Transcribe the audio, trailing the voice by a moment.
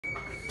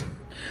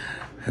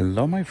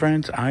Hello my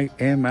friends, I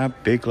am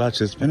at Big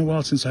Lots. It's been a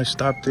while since I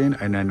stopped in,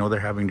 and I know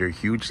they're having their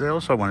huge sale,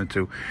 so I wanted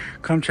to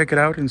come check it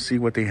out and see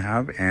what they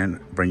have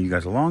and bring you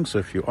guys along. So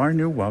if you are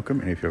new,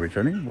 welcome, and if you're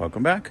returning,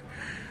 welcome back.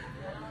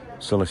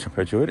 So let's jump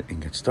into it and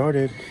get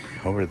started.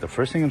 Over the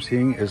first thing I'm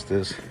seeing is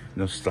this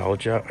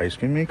nostalgia ice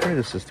cream maker.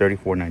 This is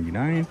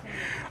 $34.99.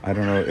 I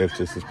don't know if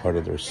this is part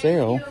of their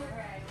sale.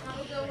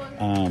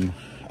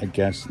 I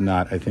guess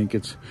not. I think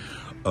it's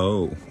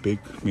big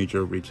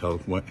major retail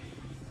what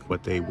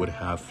they would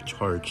have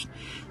charged.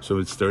 So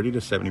it's 30 to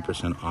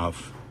 70%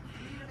 off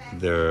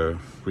their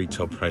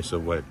retail price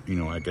of what,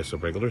 I guess a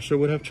regular store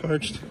would have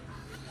charged.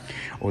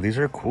 Oh, these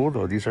are cool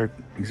though. These are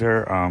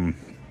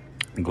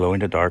glow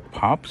in the dark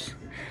pops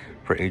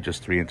for ages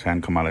 3 and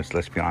 10. Come on,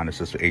 let's be honest,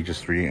 this is ages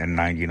 3 and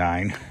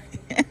 99.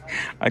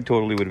 I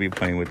totally would be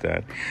playing with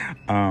that.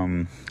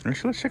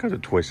 Actually, let's check out the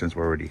toys since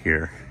we're already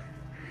here.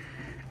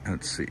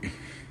 Let's see.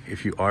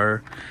 If you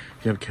have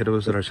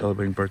kiddos that are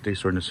celebrating birthdays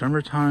during the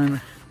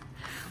summertime,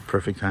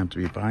 perfect time to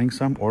be buying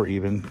some, or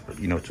even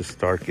to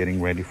start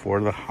getting ready for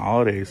the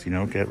holidays.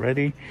 Get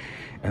ready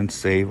and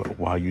save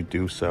while you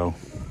do so.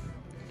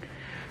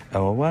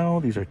 LOL,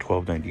 these are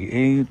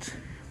 $12.98.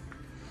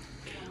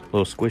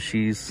 Little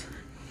squishies.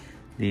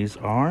 These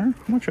are, how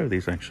much are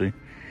these actually?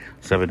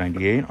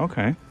 $7.98.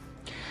 Okay.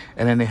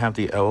 And then they have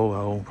the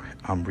LOL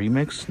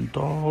remix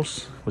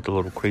dolls with the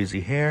little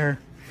crazy hair.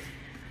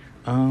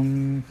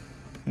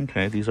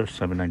 Okay, these are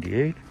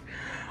 $7.98.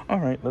 All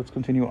right, let's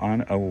continue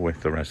on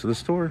with the rest of the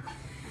store.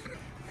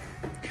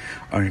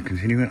 All right,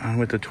 continuing on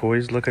with the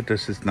toys. Look at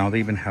this. Now they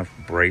even have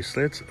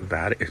bracelets.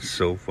 That is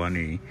so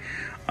funny.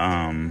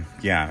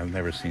 Yeah, I've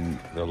never seen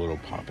the little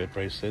pop-it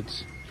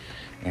bracelets.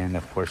 And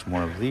of course,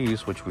 more of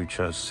these, which we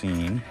just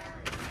seen.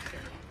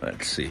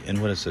 Let's see.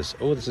 And what is this?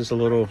 Oh, this is a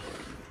little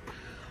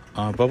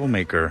bubble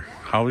maker.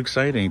 How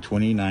exciting.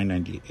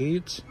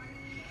 $29.98.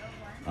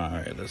 All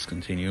right, let's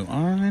continue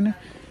on.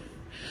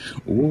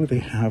 Oh, they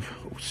have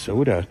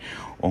soda.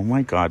 Oh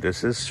my god,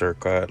 this is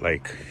circa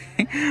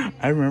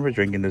I remember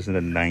drinking this in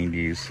the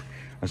 90s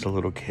as a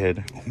little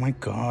kid. Oh my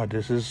god,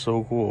 this is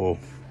so cool.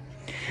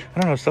 I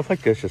don't know, stuff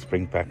like this just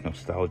brings back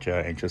nostalgia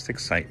and just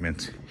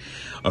excitement.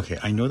 Okay,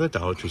 I know that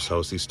Dollar Tree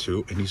sells these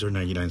too, and these are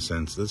 99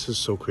 cents. This is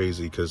so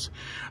crazy because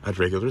at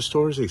regular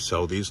stores they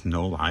sell these,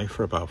 no lie,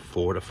 for about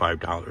 $4 to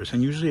 $5.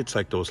 And usually it's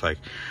like those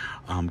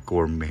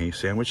gourmet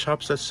sandwich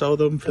shops that sell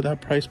them for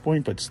that price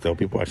point, but still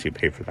people actually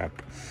pay for that.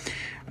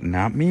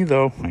 Not me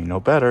though, I know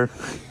better.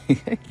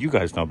 You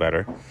guys know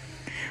better.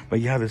 But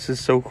yeah, this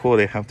is so cool.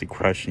 They have the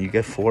crush, and you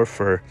get 4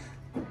 for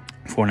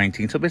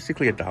 $4.19. So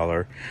basically a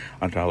dollar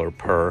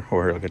per,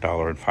 or like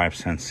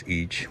 $1.05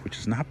 each, which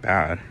is not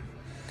bad.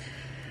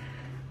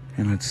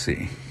 And let's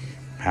see,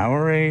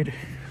 Powerade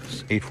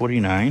is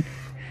 $8.49.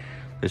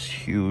 This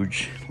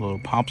huge little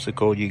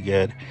popsicle you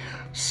get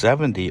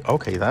 70.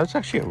 Okay, that's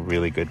actually a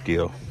really good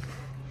deal.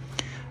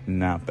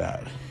 Not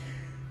bad.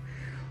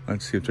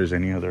 Let's see if there's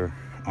any other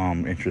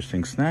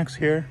interesting snacks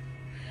here.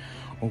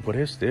 Oh, what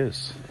is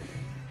this?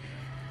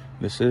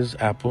 This is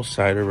apple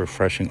cider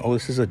refreshing. Oh,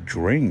 this is a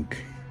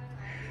drink.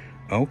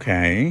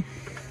 Okay.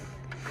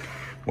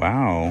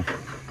 Wow.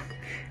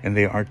 And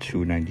they are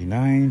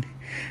 $2.99.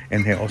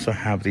 And they also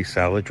have the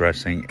salad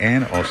dressing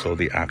and also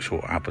the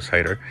actual apple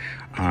cider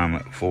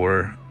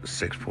for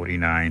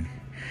 $6.49.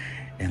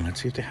 And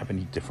let's see if they have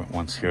any different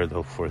ones here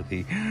though for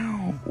the,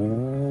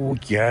 oh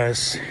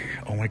yes.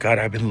 Oh my god,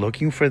 I've been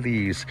looking for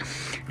these.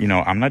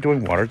 I'm not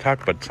doing water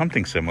talk, but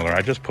something similar.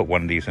 I just put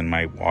one of these in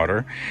my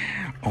water.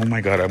 Oh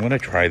my god, I'm gonna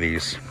try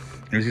these.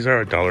 These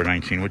are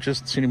 $1.19, which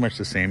is pretty much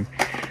the same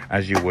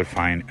as you would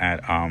find at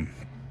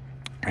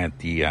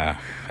the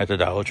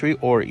Dollar Tree,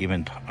 or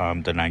even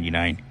the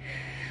 99.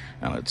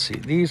 Now let's see,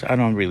 these I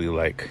don't really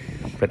like,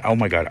 but oh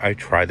my god, I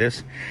tried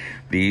this.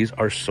 These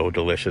are so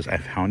delicious. I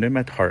found them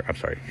at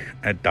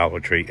Dollar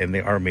Tree, and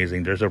they are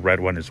amazing. There's a red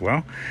one as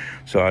well,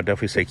 so I'll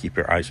definitely say keep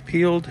your eyes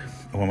peeled.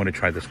 Oh, I'm gonna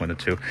try this one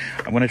too.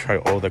 I'm gonna try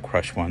all the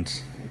Crush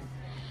ones.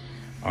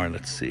 All right,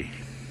 let's see.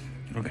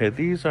 Okay,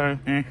 these are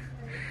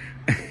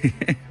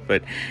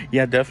but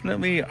yeah,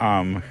 definitely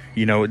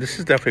this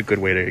is definitely a good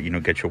way to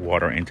get your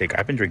water intake.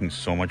 I've been drinking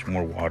so much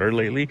more water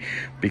lately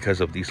because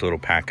of these little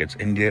packets,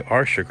 and they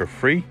are sugar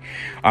free.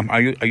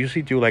 I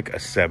usually do like a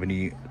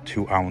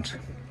 72-ounce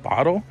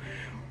bottle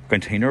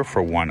container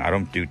for one. I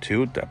don't do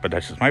 2, but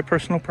that's just my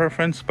personal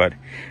preference. But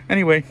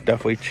anyway,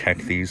 definitely check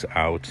these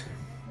out.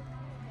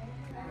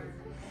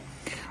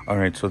 All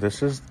right, so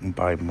this is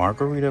by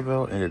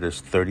Margaritaville, and it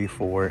is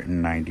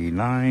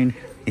 $34.99.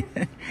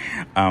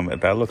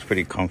 That looks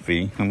pretty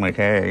comfy. I'm like,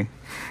 hey.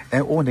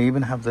 And they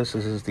even have this.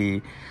 This is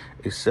a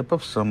Sip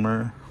of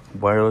Summer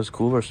wireless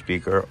cooler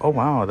speaker. Oh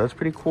wow, that's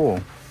pretty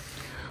cool.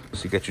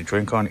 So you get your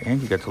drink on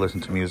and you get to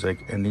listen to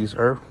music. And these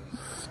are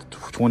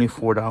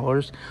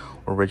 $24,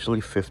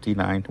 originally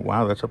 $59.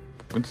 Wow, it's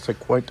like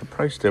quite the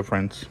price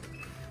difference.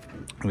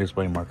 It is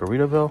by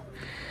Margaritaville.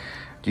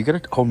 Do you get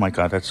it? Oh my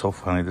god, that's so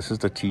funny. This is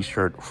the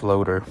t-shirt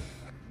floater.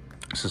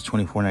 This is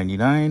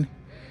 $24.99.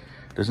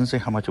 Doesn't say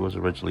how much it was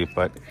originally,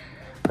 but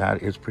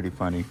that is pretty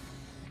funny.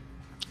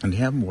 And they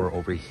have more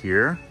over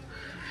here.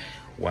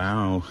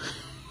 Wow.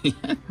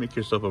 Make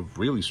yourself a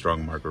really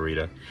strong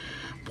margarita.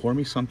 Pour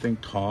me something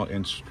tall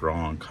and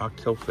strong.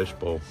 Cocktail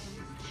fishbowl.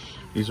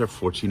 These are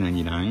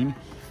 $14.99.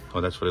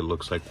 Oh, that's what it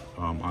looks like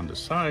on the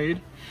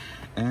side.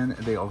 And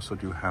they also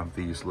do have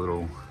these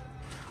little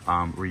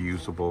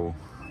reusable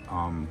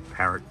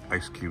parrot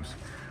ice cubes.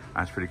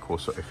 That's pretty cool.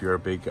 So if you're a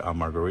big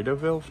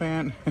Margaritaville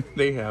fan,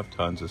 they have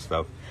tons of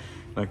stuff.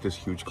 Like this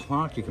huge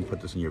clock. You can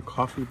put this in your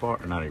coffee bar,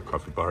 or not your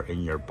coffee bar,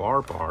 in your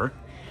bar for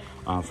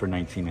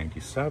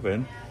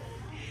 $19.97.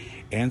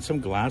 And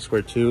some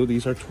glassware too.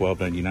 These are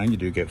 $12.99. You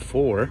do get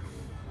 4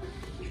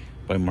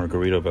 by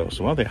Margaritaville.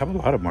 So, well, they have a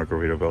lot of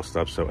Margaritaville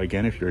stuff. So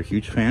again, if you're a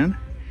huge fan,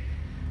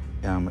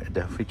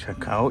 definitely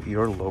check out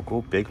your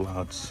local Big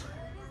Lots.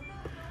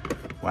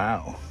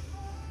 Wow.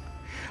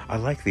 I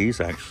like these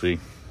actually.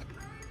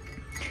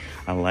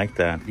 I like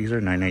that. These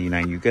are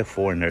 $9.99. You get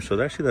 4 in there.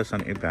 So actually that's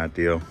not a bad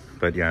deal.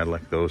 But yeah, I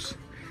like those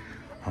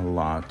a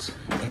lot.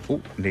 Oh,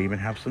 they even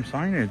have some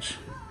signage.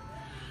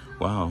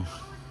 Wow.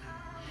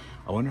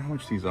 I wonder how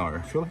much these are.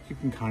 I feel like you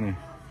can kind of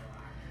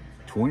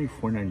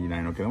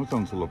 $24.99. Okay, that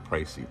one's a little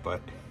pricey, but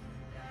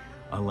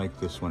I like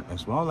this one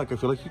as well. Like, I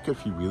feel like you could,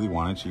 if you really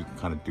wanted to, you can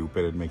kind of dupe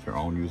it and make your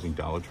own using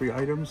Dollar Tree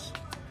items.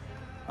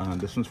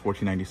 This one's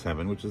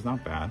 $14.97, which is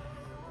not bad.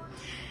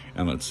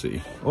 And let's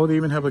see. Oh, they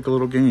even have like a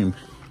little game.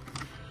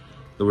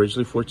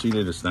 Originally $14,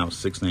 it is now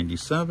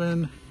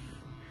 $6.97.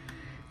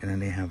 And then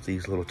they have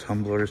these little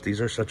tumblers. These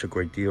are such a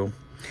great deal.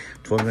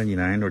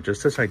 $12.99, or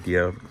just this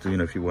idea, you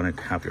know, if you wanted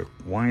to have your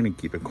wine and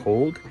keep it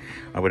cold,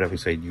 I would definitely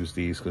say use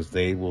these because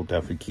they will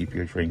definitely keep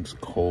your drinks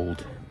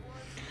cold.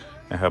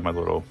 I have my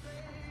little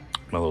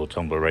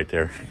tumbler right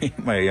there.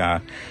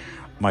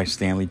 my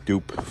Stanley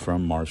dupe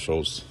from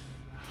Marshall's.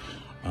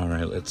 All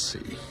right, let's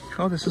see.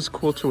 Oh, this is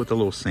cool too with the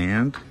little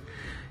sand.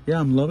 Yeah,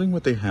 I'm loving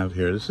what they have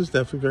here. This is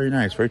definitely very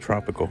nice, very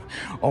tropical.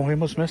 Oh, I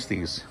almost missed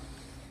these.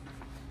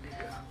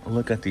 Oh,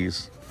 look at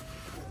these.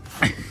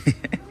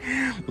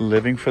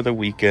 Living for the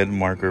weekend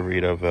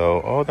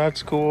Margaritaville. Oh,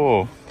 that's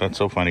cool. That's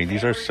so funny.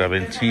 These are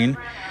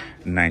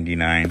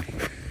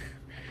 $17.99.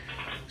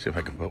 See if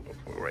I can put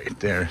right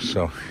there.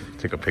 So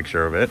take a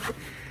picture of it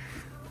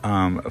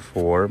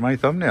for my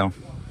thumbnail.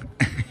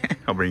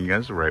 I'll bring you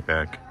guys right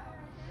back.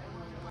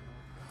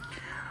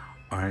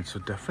 All right, so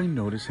definitely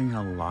noticing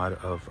a lot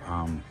of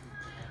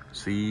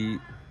sea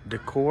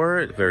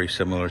decor, very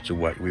similar to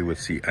what we would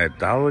see at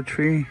Dollar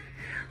Tree.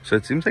 So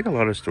it seems like a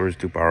lot of stores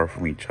do borrow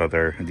from each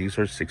other. And these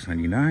are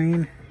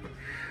 $6.99.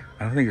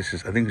 I don't think it's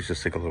just, I think it's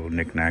just like a little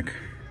knickknack.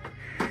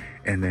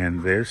 And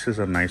then this is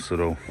a nice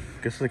little,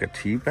 I guess it's like a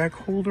tea bag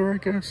holder, I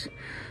guess.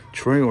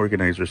 Troy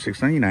organizer,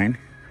 $6.99.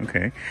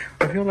 Okay.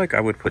 I feel like I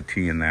would put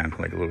tea in that,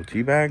 like little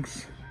tea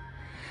bags.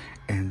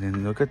 And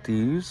then look at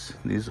these.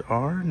 These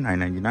are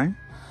 $9.99.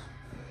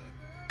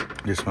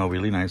 They smell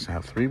really nice. I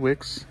have 3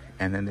 wicks.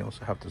 And then they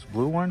also have this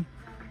blue one.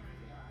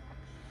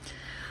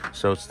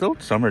 So it's still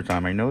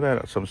summertime. I know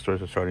that some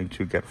stores are starting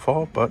to get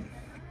fall, but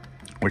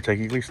we're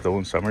technically still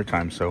in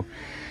summertime. So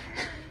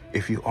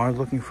if you are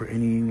looking for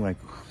any like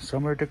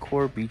summer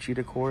decor, beachy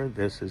decor,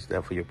 this is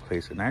definitely a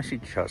place. And I actually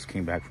just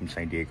came back from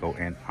San Diego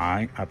and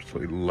I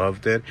absolutely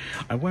loved it.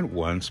 I went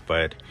once,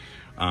 but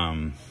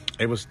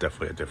it was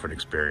definitely a different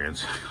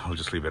experience. I'll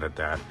just leave it at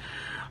that.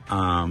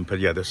 But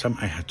yeah, this time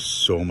I had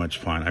so much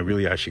fun. I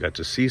really actually got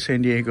to see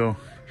San Diego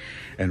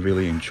and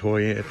really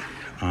enjoy it.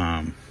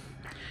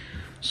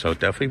 So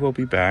definitely will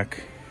be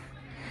back.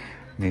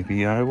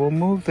 Maybe I will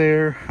move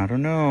there. I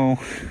don't know.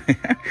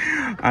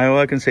 All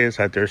I can say is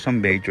that there's some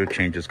major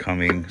changes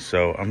coming.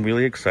 So I'm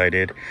really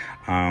excited.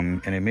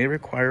 And it may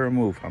require a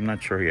move. I'm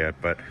not sure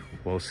yet, but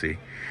we'll see.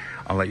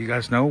 I'll let you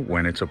guys know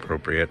when it's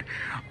appropriate.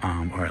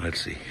 All right, let's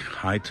see.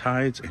 High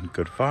tides and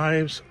good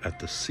vibes at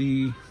the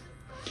sea.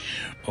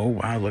 Oh,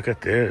 wow, look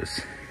at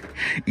this.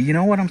 You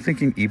know what I'm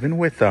thinking? Even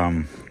with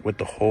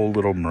the whole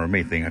Little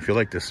Mermaid thing, I feel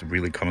like this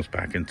really comes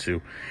back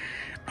into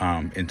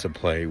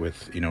play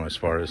with, you know, as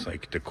far as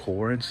like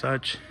decor and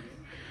such.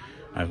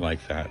 I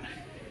like that.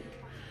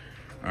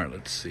 All right,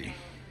 let's see.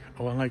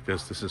 Oh, I like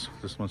this.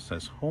 This one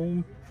says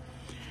home.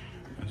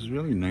 It's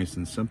really nice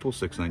and simple,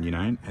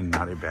 $6.99, and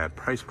not a bad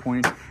price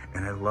point.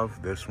 And I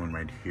love this one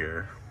right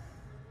here.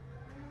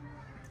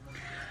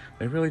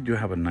 They really do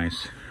have a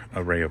nice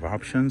array of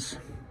options.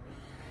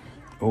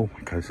 Oh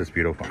my God, this is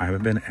beautiful. I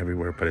haven't been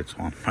everywhere, but it's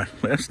on my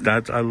list.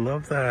 I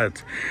love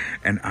that.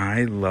 And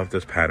I love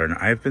this pattern.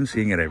 I've been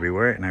seeing it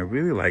everywhere and I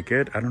really like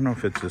it. I don't know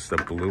if it's just the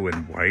blue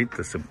and white,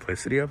 the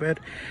simplicity of it,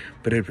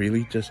 but it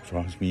really just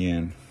draws me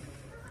in.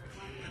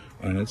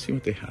 All right, let's see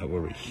what they have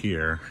over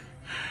here.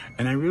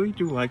 And I really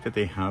do like that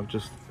they have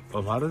just, a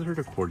lot of their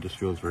decor just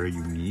feels very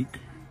unique.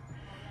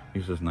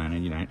 This is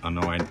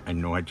 $9.99. I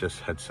know I just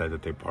had said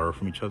that they borrow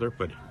from each other,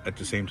 but at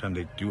the same time,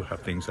 they do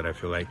have things that I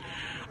feel like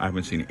I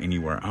haven't seen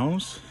anywhere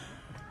else.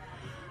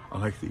 I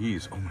like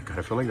these. Oh my God,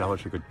 I feel like Dollar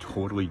Tree could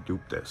totally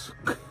dupe this.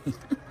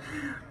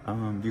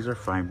 These are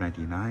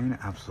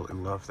 $5.99. Absolutely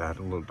love that.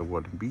 The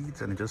wooden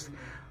beads, and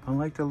I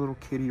like the little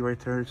kitty right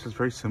there. It's just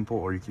very simple,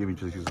 or you can even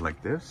just use it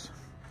like this.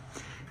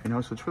 You know,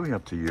 so it's really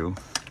up to you.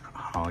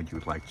 how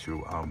you'd like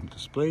to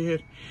display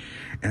it.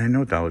 And I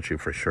know Dollar Tree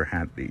for sure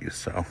had these,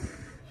 so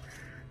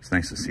it's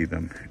nice to see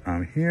them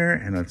here.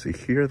 And let's see,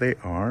 here they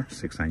are,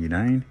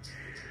 $6.99.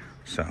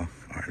 So, all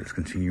right, let's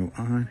continue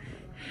on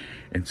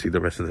and see the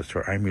rest of the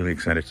store. I'm really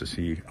excited to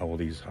see all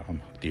these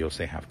deals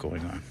they have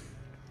going on.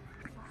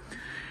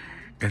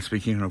 And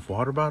speaking of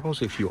water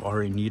bottles, if you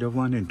are in need of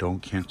one and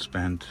can't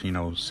spend, you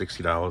know,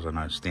 $60 on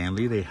a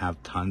Stanley, they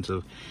have tons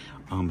of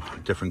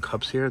different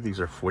cups here. These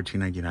are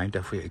 $14.99.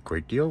 Definitely a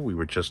great deal. We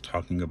were just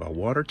talking about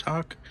Water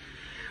Talk.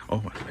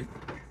 Oh, I like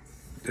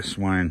this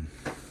one.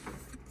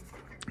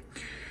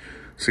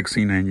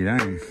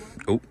 $16.99.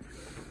 Oh,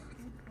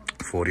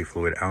 40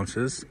 fluid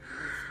ounces.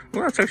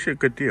 Well, that's actually a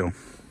good deal.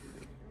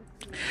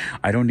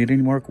 I don't need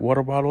any more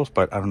water bottles,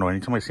 but I don't know.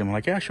 Anytime I see them, I'm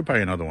like, yeah, I should buy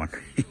another one.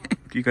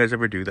 Do you guys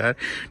ever do that?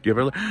 Do you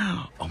ever?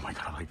 Oh my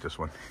God, I like this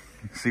one.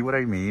 See what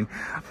I mean?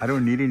 I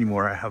don't need any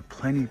more. I have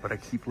plenty, but I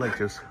keep like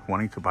just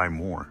wanting to buy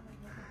more.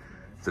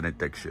 It's an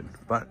addiction,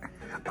 but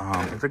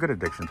it's a good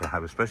addiction to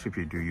have, especially if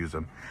you do use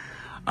them.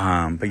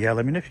 But yeah,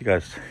 let me know if you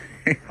guys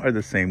are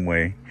the same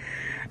way.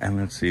 And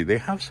let's see, they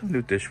have some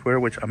new dishware,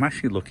 which I'm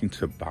actually looking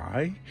to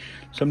buy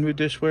some new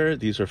dishware.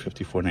 These are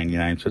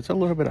 $54.99, so it's a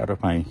little bit out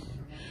of my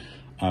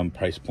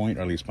price point,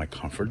 or at least my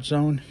comfort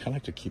zone. I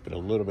like to keep it a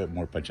little bit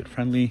more budget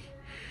friendly.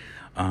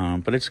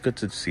 But it's good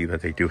to see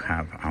that they do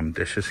have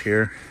dishes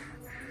here.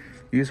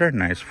 These are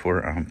nice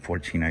for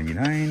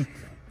 $14.99,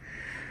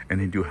 and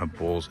they do have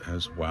bowls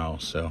as well.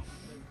 So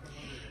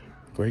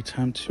great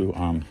time to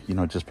you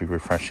know, just be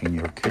refreshing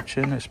your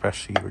kitchen,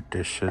 especially your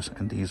dishes.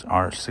 And these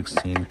are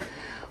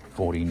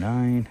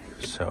 $16.49.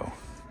 So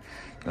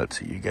let's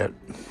see, you get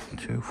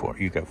 4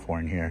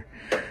 in here.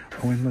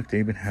 Oh, and look, they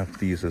even have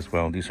these as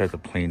well. These are the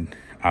plain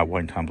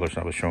wine tumblers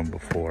I was showing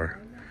before.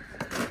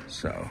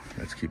 So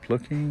let's keep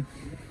looking.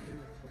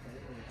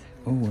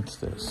 Oh, what's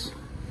this?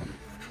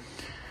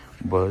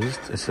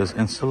 Buzzed. It says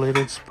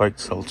insulated spiked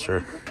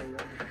seltzer.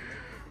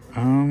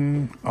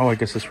 Oh, I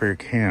guess it's for your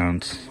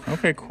cans.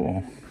 Okay,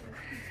 cool.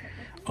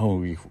 Oh,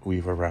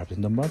 we've arrived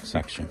in the mug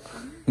section.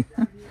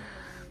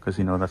 Because,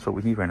 you know, that's what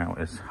we need right now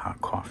is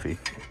hot coffee.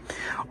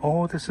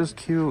 Oh, this is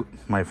cute.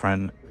 My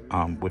friend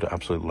would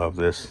absolutely love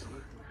this.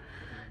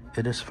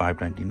 It is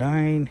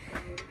 $5.99.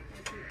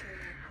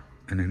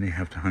 And then they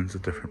have tons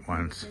of different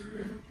ones.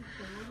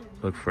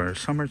 Look for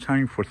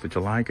summertime, 4th of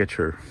July. Get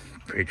your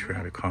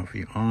patriotic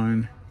coffee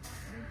on.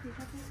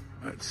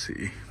 Let's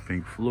see.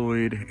 Pink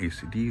Floyd,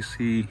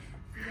 AC/DC.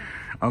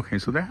 Okay,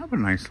 so they have a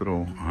nice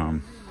little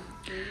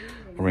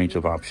range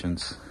of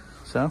options.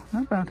 So,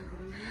 not bad.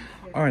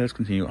 All right, let's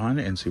continue on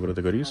and see what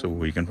other goodies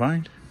we can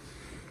find.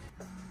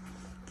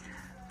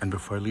 And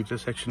before I leave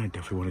this section, I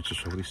definitely wanted to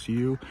show this to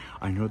you.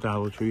 I know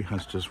Dollar Tree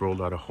has just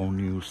rolled out a whole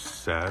new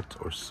set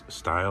or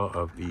style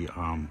of the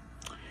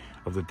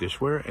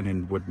dishware, and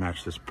it would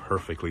match this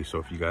perfectly. So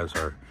if you guys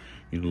are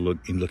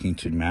looking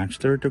to match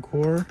their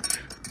decor,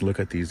 look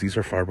at these. These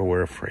are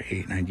Farberware for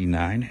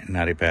 $8.99.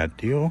 Not a bad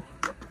deal.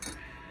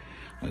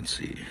 Let's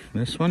see.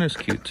 This one is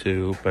cute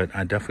too, but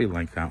I definitely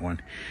like that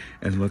one.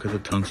 And look at the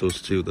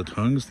tonsils too. The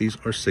tongues, these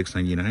are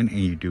 $6.99, and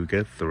you do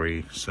get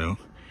 3. So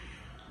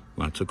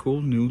lots of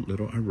cool new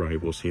little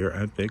arrivals here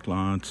at Big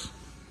Lots.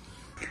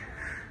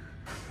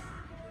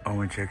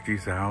 Oh, and check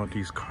these out.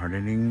 These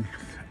gardening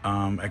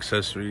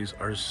accessories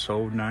are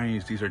so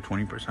nice. These are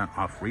 20%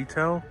 off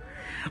retail.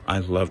 I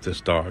love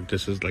this dog.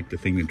 This is like the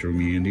thing that drew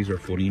me in. These are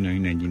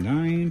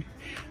 $49.99.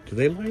 Do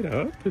they light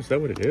up? Is that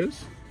what it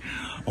is?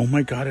 Oh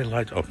my God, it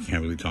lights up. Oh,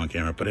 can't really tell on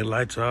camera, but it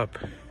lights up.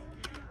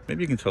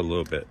 Maybe you can tell a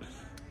little bit.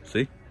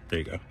 See? There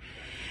you go.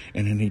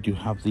 And then they do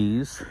have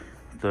these,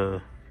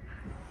 the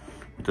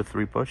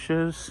 3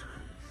 bushes.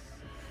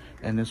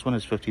 And this one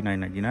is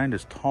 $59.99.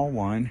 This tall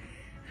one.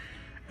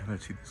 And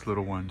let's see these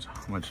little ones,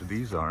 how much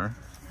these are.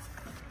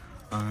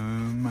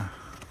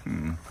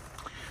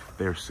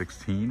 They're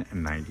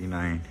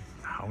 $16.99.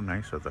 How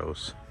nice are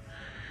those?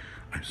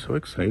 I'm so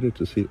excited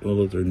to see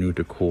all of their new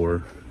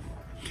decor.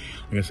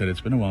 Like I said,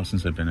 it's been a while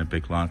since I've been at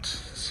Big Lots,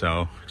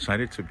 so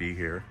excited to be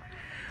here.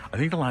 I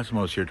think the last time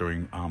I was here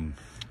during, I want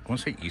to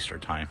say Easter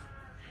time.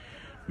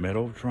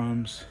 Metal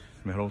drums,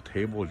 metal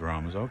table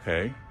drums,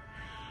 okay.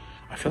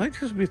 I feel like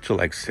this would be to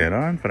like sit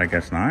on, but I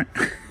guess not.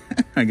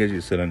 I guess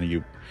you sit on and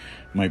you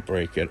might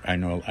break it. I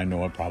know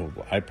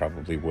I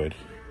probably would.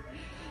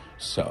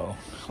 So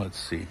let's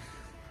see.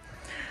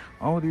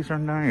 Oh, these are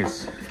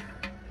nice.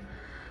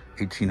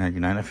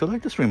 $18.99. I feel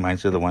like this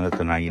reminds me of the one that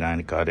the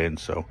 99 got in.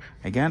 So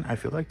again, I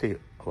feel like a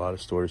lot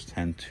of stores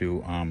tend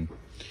to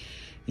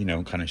you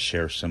know, kind of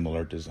share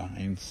similar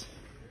designs.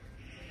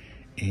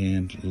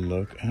 And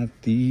look at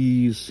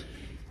these.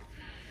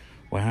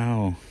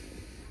 Wow,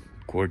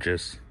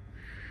 gorgeous.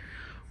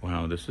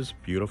 Wow, this is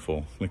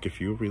beautiful. Like, if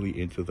you're really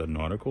into the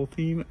nautical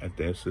theme,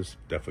 this is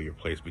definitely your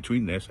place.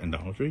 Between this and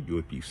Dollar Tree, you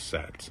would be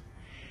set.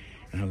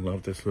 And I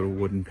love this little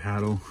wooden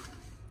paddle.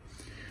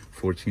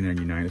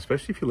 $14.99,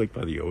 especially if you live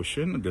by the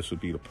ocean. This would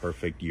be the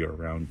perfect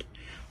year-round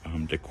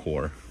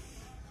decor.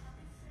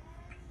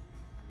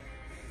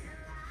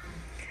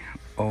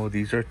 Oh,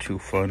 these are too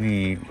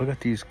funny. Look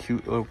at these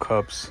cute little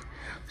cups.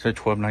 So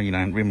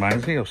 $12.99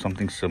 reminds me of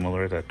something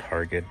similar that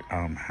Target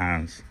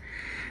has.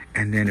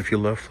 And then if you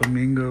love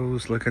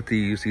flamingos, look at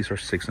these. These are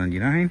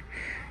 $6.99,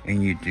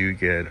 and you do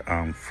get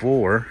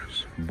 4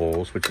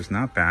 bowls, which is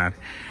not bad.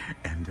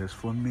 And this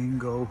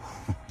flamingo,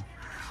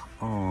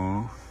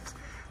 oh,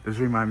 this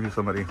reminds me of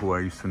somebody who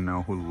I used to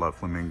know who loved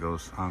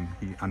flamingos.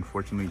 He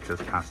unfortunately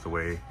just passed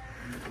away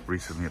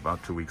recently,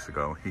 about 2 weeks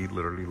ago. He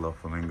literally loved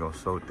flamingos.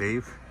 So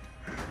Dave,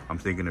 I'm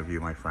thinking of you,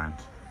 my friend.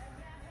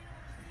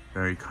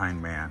 Very kind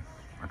man,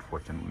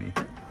 unfortunately.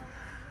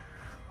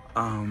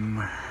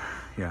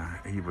 Yeah,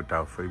 he would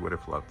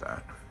have loved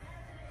that.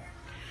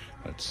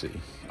 Let's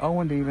see. Oh,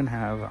 and they even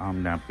have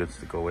napkins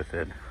to go with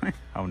it.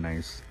 How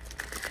nice.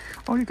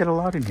 Oh, you get a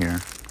lot in here.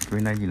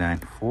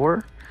 $3.99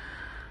 for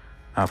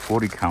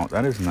 40 count.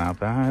 That is not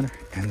bad.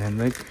 And then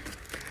like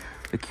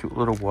the cute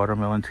little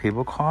watermelon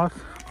tablecloth.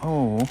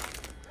 Oh,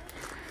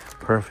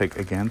 perfect.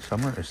 Again,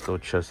 summer is still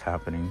just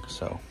happening,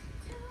 so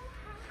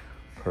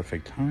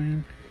perfect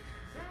time.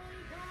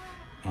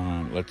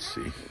 Let's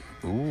see.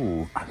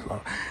 Ooh, I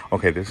love.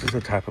 Okay, this is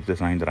the type of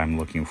design that I'm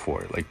looking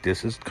for. Like,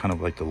 this is kind of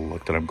like the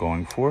look that I'm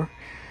going for.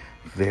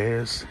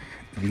 These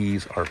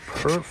are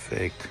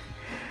perfect.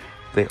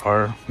 They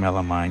are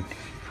melamine.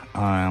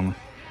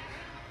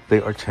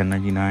 They are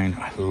 $10.99.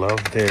 I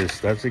love this.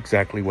 That's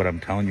exactly what I'm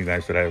telling you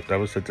guys, that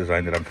was the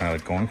design that I'm kind of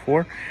like going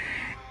for.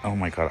 Oh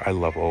my god, I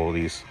love all of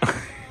these.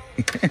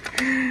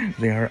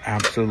 They are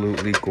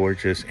absolutely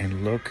gorgeous.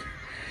 And look,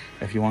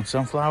 if you want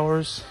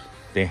sunflowers,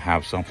 they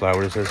have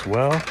sunflowers as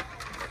well.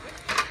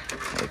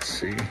 Let's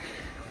see.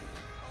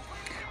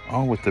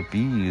 Oh, with the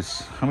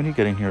bees. How many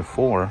get in here?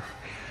 4.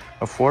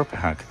 A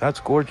 4-pack. That's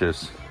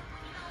gorgeous.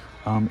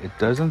 It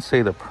doesn't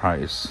say the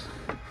price.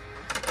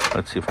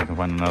 Let's see if I can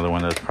find another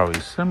one that's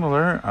probably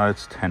similar.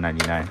 It's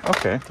 $10.99.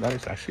 Okay, that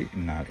is actually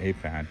not a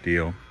bad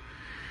deal.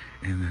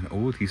 And then,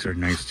 oh, these are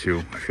nice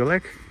too. I feel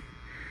like,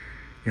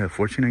 yeah,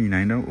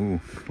 $14.99 though. Ooh,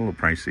 a little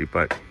pricey,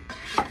 but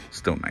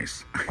still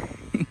nice.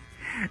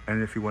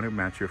 And if you want to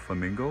match your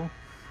flamingo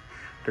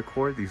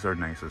decor, these are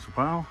nice as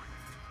well.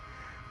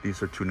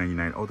 These are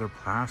 $2.99. Oh, they're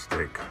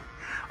plastic.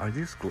 Are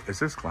these? Is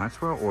this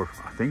glassware, or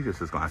I think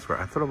this is glassware?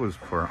 I thought it was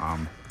for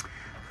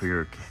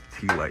your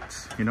tea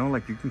lights. You know,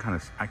 like you can kind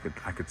of. I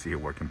could see it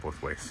working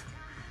both ways.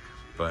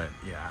 But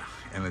yeah,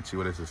 and let's see,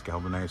 what is this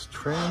galvanized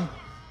tray?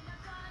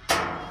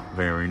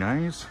 Very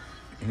nice,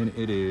 and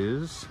it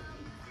is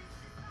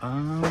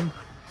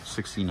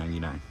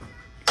 $16.99.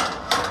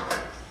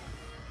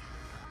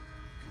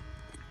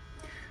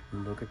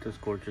 Look at this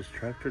gorgeous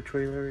tractor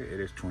trailer. It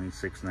is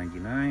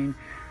 $26.99.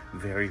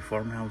 Very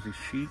farmhousey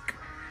chic.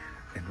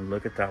 And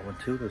look at that one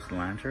too. This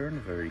lantern,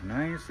 very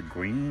nice. The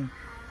green,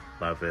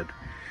 love it.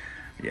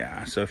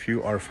 Yeah, so if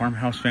you are a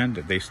farmhouse fan,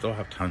 they still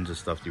have tons of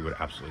stuff you would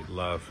absolutely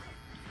love.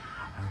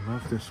 I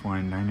love this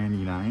one,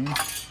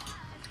 $9.99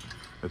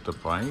 with the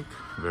bike.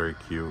 Very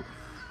cute.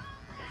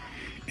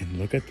 And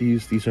look at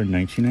these. These are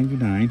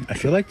 $19.99. I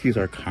feel like these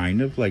are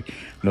kind of like,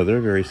 no,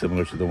 they're very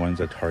similar to the ones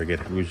that Target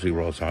usually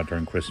rolls out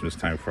during Christmas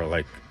time for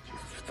like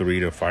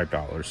 $3 to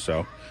 $5.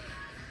 So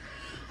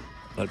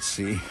let's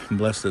see.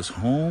 Bless this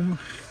home.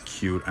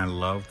 Cute. I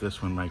love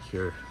this one right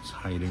here. It's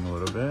hiding a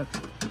little bit.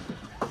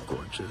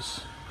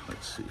 Gorgeous.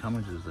 Let's see. How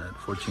much is that?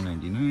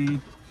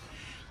 $14.99.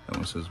 That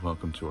one says,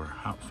 welcome to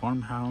our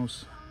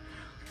farmhouse.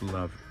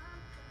 Love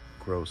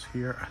grows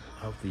here. I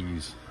love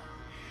these.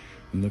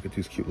 And look at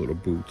these cute little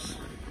boots.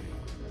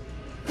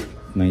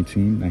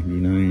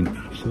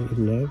 $19.99.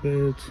 Absolutely love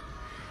it.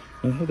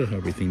 I love how they have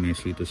everything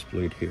nicely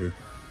displayed here.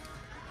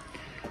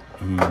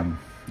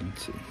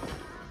 Let's see.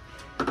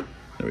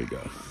 There we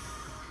go.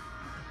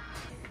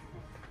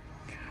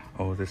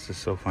 Oh, this is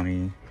so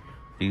funny.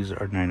 These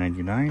are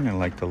 $9.99. I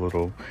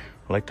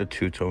like the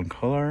two-tone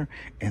color.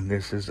 And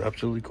this is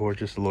absolutely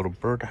gorgeous. The little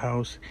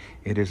birdhouse.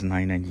 It is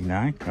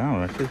 $9.99. Wow,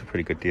 that's just a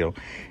pretty good deal.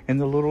 And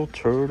the little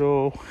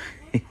turtle,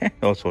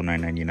 also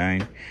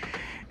 $9.99.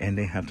 And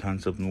they have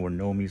tons of more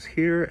nomies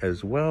here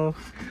as well.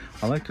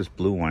 I like this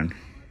blue one.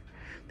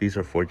 These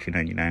are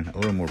 $14.99. A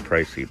little more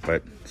pricey,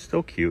 but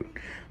still cute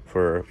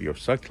for your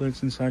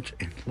succulents and such.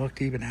 And look,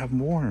 they even have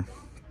more.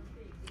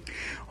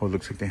 Oh, it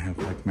looks like they have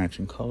like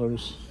matching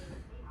colors.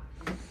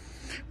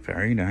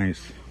 Very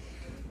nice.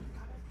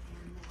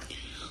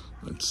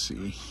 Let's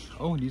see.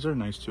 Oh, these are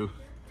nice too.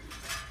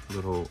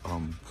 Little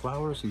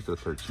flowers. These are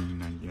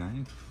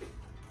 $13.99.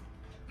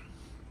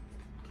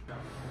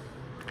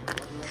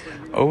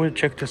 Oh,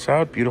 check this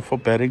out. Beautiful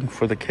bedding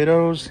for the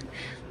kiddos.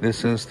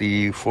 This is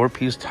the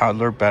 4-piece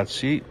toddler bath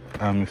seat.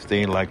 If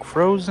they like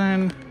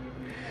Frozen.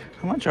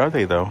 How much are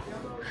they though?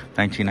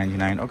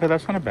 $19.99. Okay,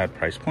 that's not a bad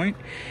price point.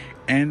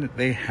 And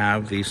they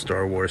have the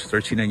Star Wars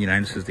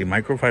 $13.99. This is the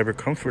microfiber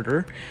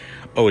comforter.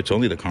 Oh, it's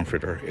only the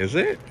comforter. Is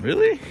it?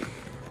 Really?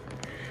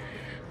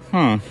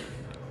 Huh.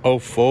 Oh,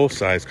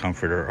 full-size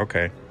comforter.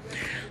 Okay.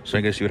 So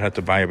I guess you would have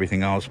to buy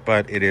everything else,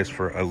 but it is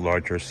for a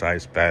larger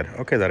size bed.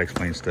 Okay, that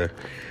explains the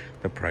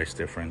price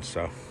difference.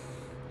 So,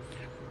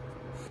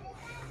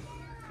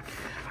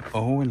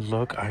 oh, and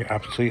look, I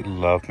absolutely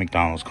love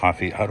McDonald's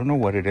coffee. I don't know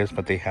what it is,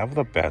 but they have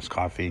the best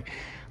coffee.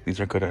 These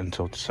are good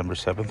until December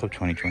 7th of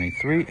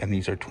 2023, and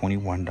these are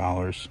 $21,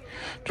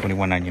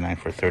 $21.99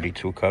 for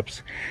 32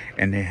 cups.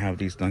 And they have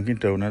these Dunkin'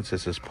 Donuts.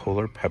 This is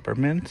Polar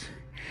Peppermint.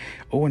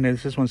 Oh, and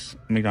this one's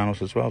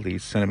McDonald's as well. The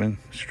Cinnamon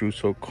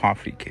Streusel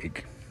Coffee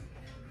Cake.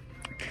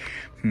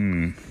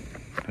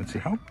 Let's see,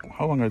 how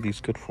long are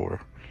these good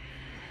for?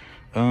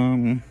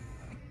 July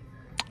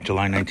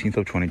 19th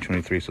of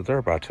 2023, so they're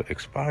about to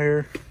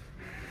expire,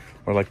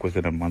 or like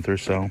within a month or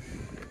so.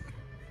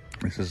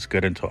 This is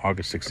good until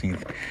August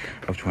 16th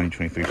of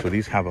 2023, so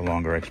these have a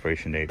longer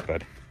expiration date,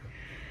 but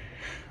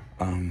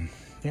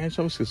yeah, it's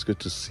always good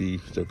to see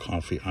their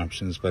coffee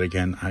options. But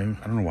again, I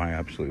don't know why I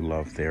absolutely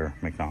love their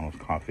McDonald's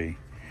coffee.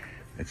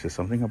 It's just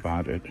something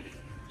about it.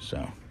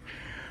 So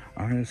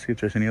all right, let's see if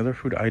there's any other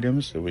food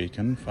items that we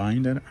can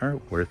find that are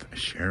worth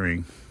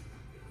sharing.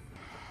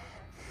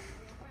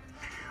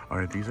 All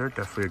right, these are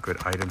definitely a good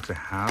item to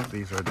have.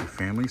 These are the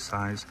family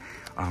size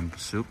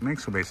soup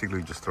mix. So basically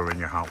you just throw in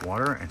your hot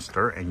water and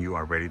stir, and you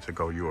are ready to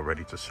go. You are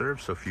ready to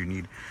serve. So if you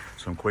need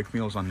some quick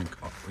meals on the,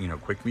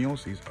 quick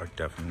meals, these are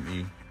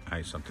definitely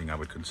something I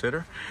would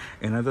consider.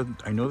 And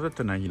I know that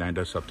the 99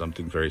 does have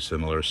something very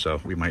similar, so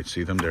we might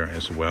see them there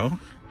as well.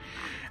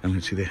 And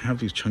let's see, they have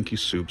these chunky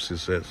soups. It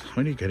says,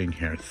 what are you getting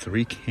here?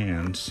 3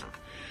 cans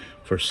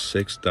for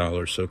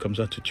 $6. So it comes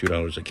out to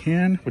 $2 a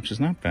can, which is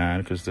not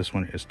bad because this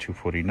one is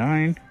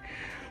 $2.49.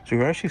 So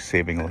you're actually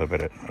saving a little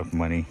bit of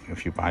money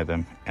if you buy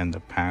them in the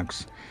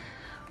packs.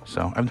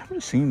 So I've never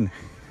seen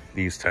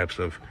these types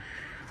of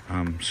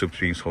soups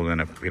being sold in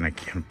a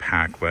can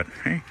pack, but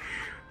hey,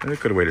 that's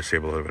a good way to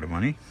save a little bit of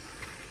money.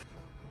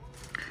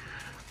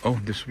 Oh,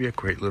 this would be a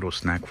great little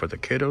snack for the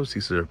kiddos.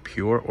 These are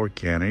pure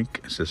organic.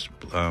 It says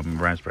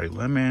raspberry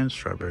lemon,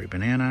 strawberry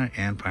banana,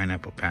 and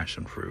pineapple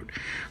passion fruit.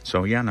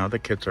 So yeah, now the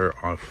kids are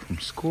off from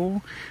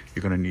school.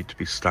 You're going to need to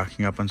be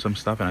stocking up on some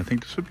stuff. And I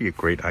think this would be a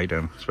great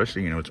item,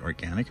 especially, it's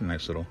organic, a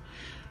nice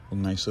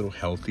little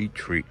healthy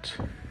treat.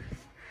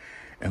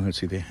 And let's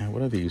see, they have,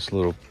 what are these,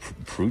 little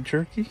fruit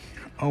jerky?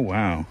 Oh,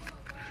 wow.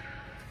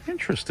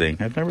 Interesting.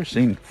 I've never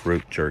seen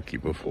fruit jerky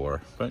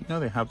before, but no,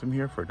 they have them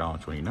here for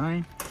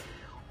 $1.29.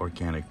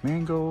 Organic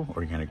mango,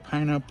 organic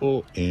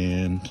pineapple,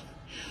 and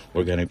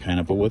organic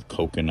pineapple with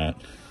coconut.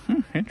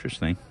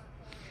 Interesting.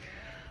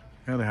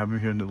 Yeah, they have them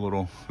here in the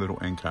little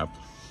end cap.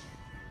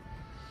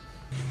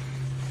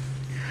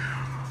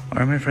 All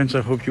right, my friends, I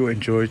hope you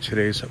enjoyed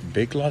today's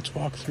Big Lots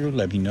walkthrough.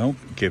 Let me know.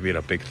 Give it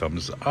a big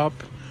thumbs up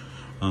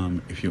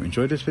if you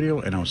enjoyed this video,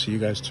 and I'll see you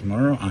guys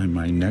tomorrow on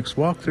my next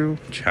walkthrough.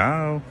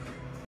 Ciao.